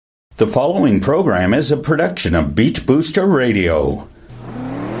The following program is a production of Beach Booster Radio.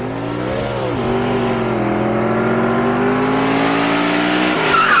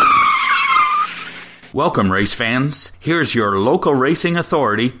 Welcome, race fans. Here's your local racing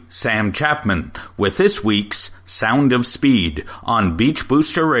authority, Sam Chapman, with this week's Sound of Speed on Beach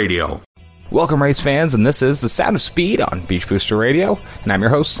Booster Radio. Welcome, race fans, and this is the Sound of Speed on Beach Booster Radio, and I'm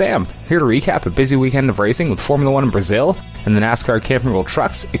your host, Sam, here to recap a busy weekend of racing with Formula One in Brazil, and the NASCAR Camping World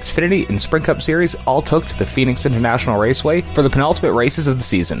Trucks, Xfinity, and Sprint Cup Series all took to the Phoenix International Raceway for the penultimate races of the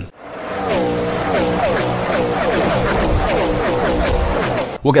season.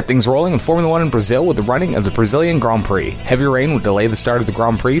 We'll get things rolling in Formula One in Brazil with the running of the Brazilian Grand Prix. Heavy rain would delay the start of the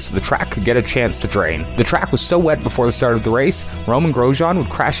Grand Prix so the track could get a chance to drain. The track was so wet before the start of the race, Roman Grosjean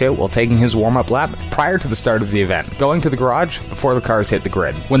would crash out while taking his warm-up lap prior to the start of the event, going to the garage before the cars hit the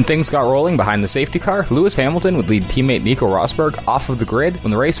grid. When things got rolling behind the safety car, Lewis Hamilton would lead teammate Nico Rosberg off of the grid.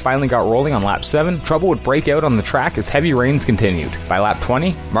 When the race finally got rolling on lap 7, trouble would break out on the track as heavy rains continued. By lap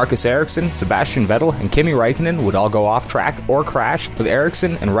 20, Marcus Ericsson, Sebastian Vettel, and Kimi Räikkönen would all go off track or crash, with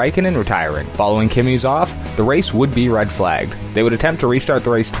Ericsson and Räikkönen retiring. Following Kimi's off, the race would be red flagged. They would attempt to restart the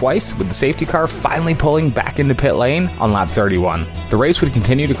race twice, with the safety car finally pulling back into pit lane on lap 31. The race would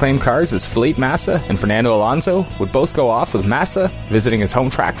continue to claim cars as Felipe Massa and Fernando Alonso would both go off, with Massa visiting his home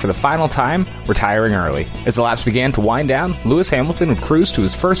track for the final time, retiring early. As the laps began to wind down, Lewis Hamilton would cruise to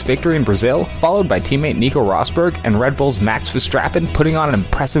his first victory in Brazil, followed by teammate Nico Rosberg and Red Bull's Max Verstappen putting on an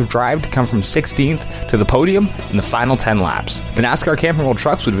impressive drive to come from 16th to the podium in the final 10 laps. The NASCAR Camping World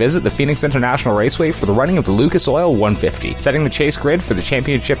Trucks would visit the Phoenix International Raceway for the running of the Lucas Oil 150, setting the chase grid for the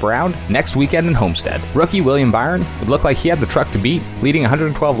championship round next weekend in Homestead. Rookie William Byron would look like he had the truck to beat, leading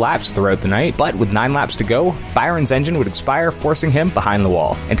 112 laps throughout the night, but with 9 laps to go, Byron's engine would expire, forcing him behind the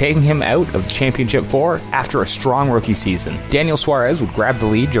wall and taking him out of the championship 4 after a strong rookie season. Daniel Suarez would grab the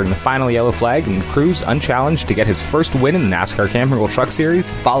lead during the final yellow flag and cruise unchallenged to get his first win in the NASCAR Camping World Truck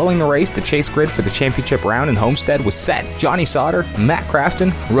Series. Following the race, the chase grid for the championship round in Homestead was set. Johnny Sauter, Matt Crafton,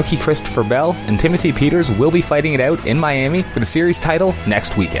 rookie Christopher Bell, and Timothy Peters will be fighting it out in Miami for the series title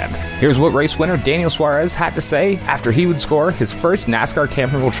next weekend. Here's what race winner Daniel Suarez had to say after he would score his first NASCAR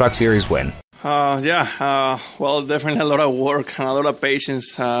Camping World Truck Series win. Well, definitely a lot of work and a lot of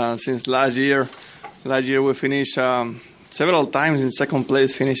patience since last year. Last year we finished several times in second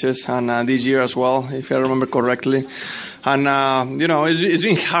place finishes, and this year as well, if I remember correctly. And, it's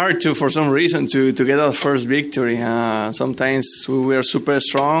been hard for some reason to get that first victory. Sometimes we are super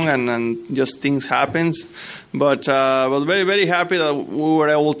strong and just things happen. But very, very happy that we were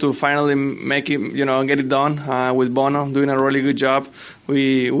able to finally make it, get it done with Bono doing a really good job.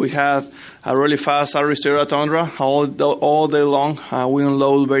 We had a really fast Aristera Tundra all day long. We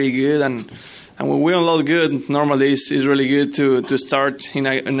unload very good, and when we unload good, normally it's really good to start in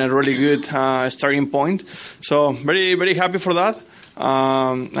a really good starting point. So very, very happy for that.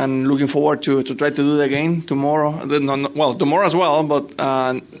 And looking forward to try to do it again tomorrow. Tomorrow as well, but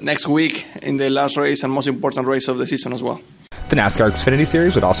next week in the last race and most important race of the season as well. The NASCAR Xfinity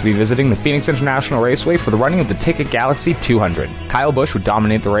Series would also be visiting the Phoenix International Raceway for the running of the Ticket Galaxy 200. Kyle Busch would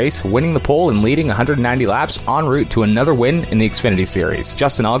dominate the race, winning the pole and leading 190 laps en route to another win in the Xfinity Series.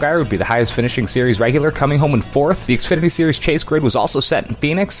 Justin Allgaier would be the highest finishing series regular, coming home in 4th. The Xfinity Series chase grid was also set in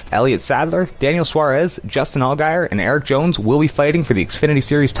Phoenix. Elliott Sadler, Daniel Suarez, Justin Allgaier, and Eric Jones will be fighting for the Xfinity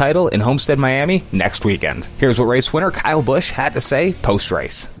Series title in Homestead, Miami next weekend. Here's what race winner Kyle Busch had to say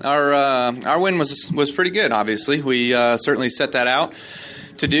post-race. Our win was pretty good, obviously. We certainly set that out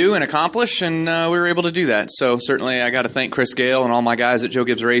to do and accomplish, and we were able to do that. So certainly I got to thank Chris Gale and all my guys at Joe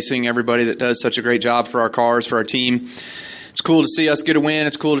Gibbs Racing, everybody that does such a great job for our cars, for our team. It's cool to see us get a win.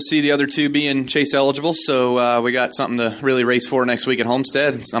 It's cool to see the other two being chase eligible. So we got something to really race for next week at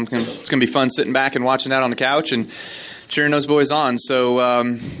Homestead. It's going to be fun sitting back and watching that on the couch and cheering those boys on. So,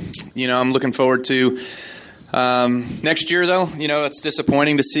 I'm looking forward to next year, though. It's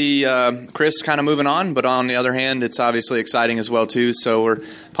disappointing to see Chris kind of moving on, but on the other hand, it's obviously exciting as well, too. So we're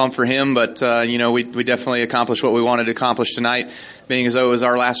pumped for him, but, we definitely accomplished what we wanted to accomplish tonight, being as though it was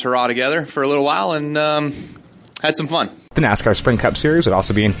our last hurrah together for a little while, and had some fun. The NASCAR Sprint Cup Series would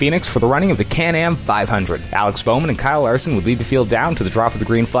also be in Phoenix for the running of the Can-Am 500. Alex Bowman and Kyle Larson would lead the field down to the drop of the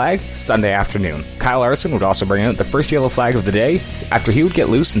green flag Sunday afternoon. Kyle Larson would also bring out the first yellow flag of the day after he would get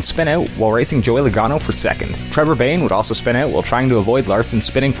loose and spin out while racing Joey Logano for second. Trevor Bayne would also spin out while trying to avoid Larson's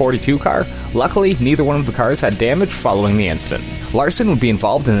spinning 42 car. Luckily, neither one of the cars had damage following the incident. Larson would be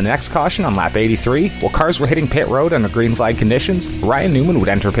involved in the next caution on lap 83. While cars were hitting pit road under green flag conditions, Ryan Newman would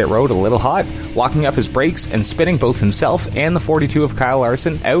enter pit road a little hot, locking up his brakes and spinning both himself himself and the 42 of Kyle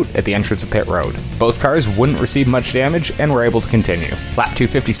Larson out at the entrance of pit road. Both cars wouldn't receive much damage and were able to continue. Lap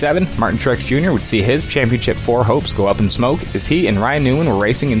 257, Martin Truex Jr. would see his Championship 4 hopes go up in smoke as he and Ryan Newman were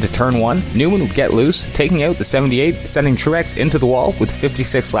racing into turn 1. Newman would get loose, taking out the 78, sending Truex into the wall with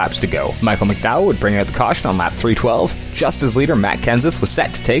 56 laps to go. Michael McDowell would bring out the caution on lap 312, just as leader Matt Kenseth was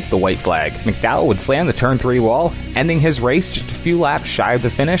set to take the white flag. McDowell would slam the turn 3 wall, ending his race just a few laps shy of the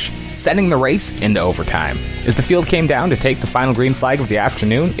finish, sending the race into overtime. As the field came down to take the final green flag of the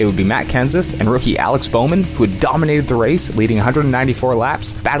afternoon, it would be Matt Kenseth and rookie Alex Bowman who had dominated the race, leading 194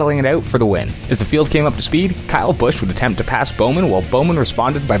 laps, battling it out for the win. As the field came up to speed, Kyle Busch would attempt to pass Bowman while Bowman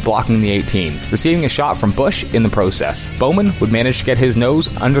responded by blocking the 18, receiving a shot from Busch in the process. Bowman would manage to get his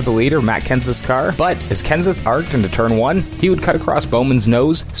nose under the leader Matt Kenseth's car, but as Kenseth arced into turn 1, he would cut across Bowman's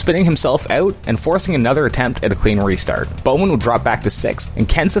nose, spinning himself out and forcing another attempt at a clean restart. Bowman would drop back to 6th, and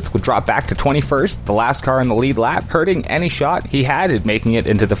Kenseth would drop back to 21st, the last car in the lead lap, hurting any shot he had at making it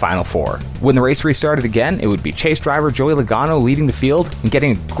into the final 4. When the race restarted again, it would be chase driver Joey Logano leading the field and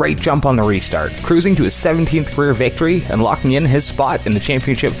getting a great jump on the restart, cruising to his 17th career victory and locking in his spot in the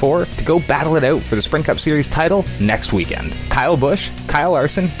Championship 4 to go battle it out for the Sprint Cup Series title next weekend. Kyle Busch, Kyle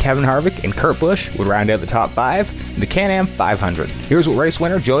Larson, Kevin Harvick, and Kurt Busch would round out the top 5 in the Can-Am 500. Here's what race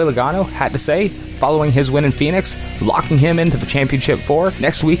winner Joey Logano had to say following his win in Phoenix, locking him into the Championship 4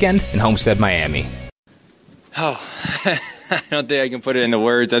 next weekend in Homestead, Miami. Oh, I don't think I can put it into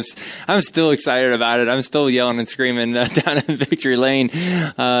words. I'm still excited about it. I'm still yelling and screaming down in victory lane.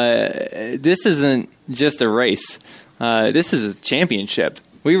 This isn't just a race. This is a championship.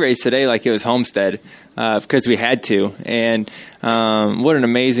 We raced today like it was Homestead because we had to. And what an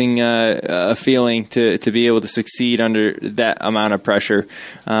amazing feeling to be able to succeed under that amount of pressure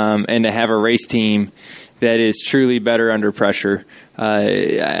and to have a race team that is truly better under pressure.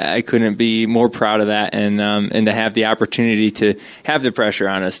 I couldn't be more proud of that, and to have the opportunity to have the pressure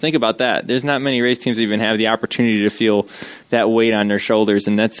on us. Think about that. There's not many race teams that even have the opportunity to feel that weight on their shoulders,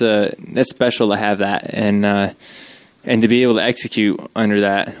 and that's special to have that, and to be able to execute under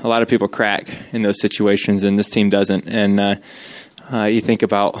that. A lot of people crack in those situations, and this team doesn't. And you think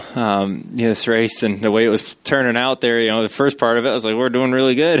about this race and the way it was turning out there. The first part of it, I was like, we're doing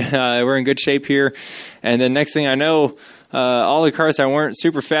really good. We're in good shape here. And then next thing I know, all the cars that weren't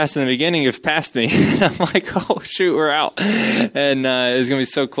super fast in the beginning have passed me. And I'm like, oh, shoot, we're out. And it was going to be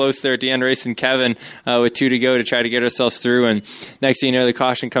so close there at the end, racing Kevin with 2 to go to try to get ourselves through. And next thing you know, the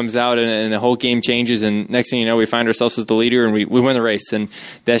caution comes out and the whole game changes. And next thing you know, we find ourselves as the leader and we win the race. And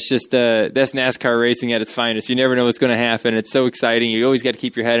that's just that's NASCAR racing at its finest. You never know what's going to happen. It's so exciting. You always got to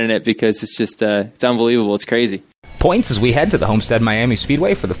keep your head in it because it's just it's unbelievable. It's crazy. Points as we head to the Homestead Miami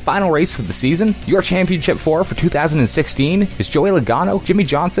Speedway for the final race of the season. Your Championship 4 for 2016 is Joey Logano, Jimmy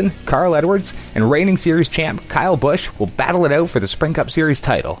Johnson, Carl Edwards, and reigning series champ Kyle Busch will battle it out for the Sprint Cup Series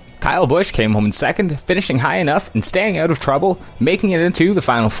title. Kyle Busch came home in second, finishing high enough and staying out of trouble, making it into the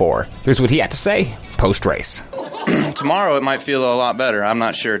final 4. Here's what he had to say post-race. Tomorrow it might feel a lot better. I'm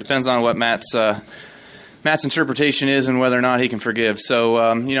not sure. It depends on what Matt's interpretation is and whether or not he can forgive. So,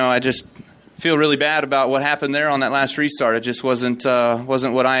 I just feel really bad about what happened there on that last restart. It just wasn't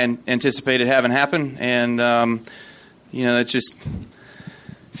what I anticipated having happen, and it just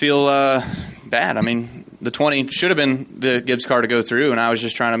feel bad. I mean, the 20 should have been the Gibbs car to go through, and I was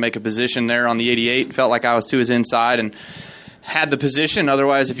just trying to make a position there on the 88. Felt like I was to his inside and had the position.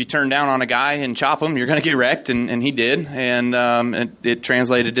 Otherwise, if you turn down on a guy and chop him, you're going to get wrecked, and he did, and it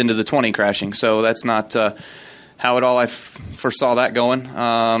translated into the 20 crashing. So that's not how at all I foresaw that going.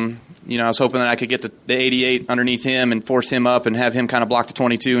 I was hoping that I could get the 88 underneath him and force him up and have him kind of block the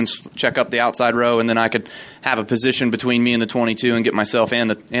 22 and check up the outside row, and then I could have a position between me and the 22 and get myself and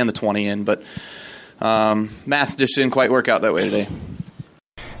the 20 in. But math just didn't quite work out that way today.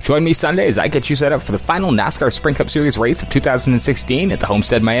 Join me Sunday as I get you set up for the final NASCAR Sprint Cup Series race of 2016 at the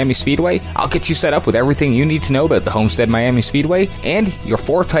Homestead Miami Speedway. I'll get you set up with everything you need to know about the Homestead Miami Speedway and your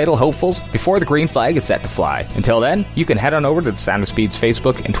 4 title hopefuls before the green flag is set to fly. Until then, you can head on over to the Sound of Speed's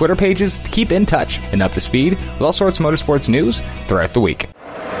Facebook and Twitter pages to keep in touch and up to speed with all sorts of motorsports news throughout the week.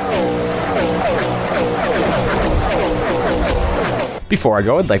 Before I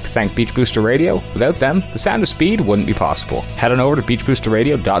go, I'd like to thank Beach Booster Radio. Without them, the Sound of Speed wouldn't be possible. Head on over to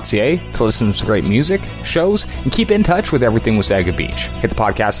beachboosterradio.ca to listen to some great music, shows, and keep in touch with everything Wasaga Beach. Hit the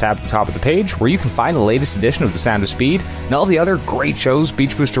podcast tab at the top of the page where you can find the latest edition of the Sound of Speed and all the other great shows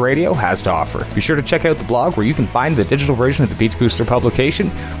Beach Booster Radio has to offer. Be sure to check out the blog where you can find the digital version of the Beach Booster publication,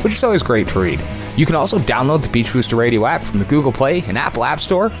 which is always great to read. You can also download the Beach Booster Radio app from the Google Play and Apple App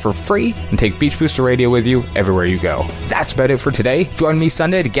Store for free and take Beach Booster Radio with you everywhere you go. That's about it for today. Join me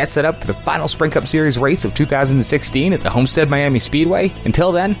Sunday to get set up for the final Sprint Cup Series race of 2016 at the Homestead Miami Speedway.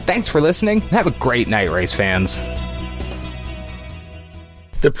 Until then, thanks for listening and have a great night, race fans.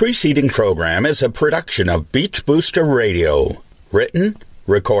 The preceding program is a production of Beach Booster Radio. Written,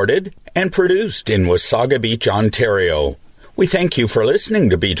 recorded, and produced in Wasaga Beach, Ontario. We thank you for listening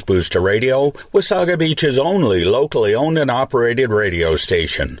to Beach Booster Radio, Wasaga Beach's only locally owned and operated radio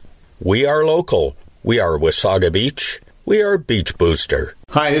station. We are local. We are Wasaga Beach. We are Beach Booster.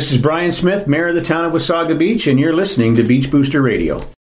 Hi, this is Brian Smith, Mayor of the town of Wasaga Beach, and you're listening to Beach Booster Radio.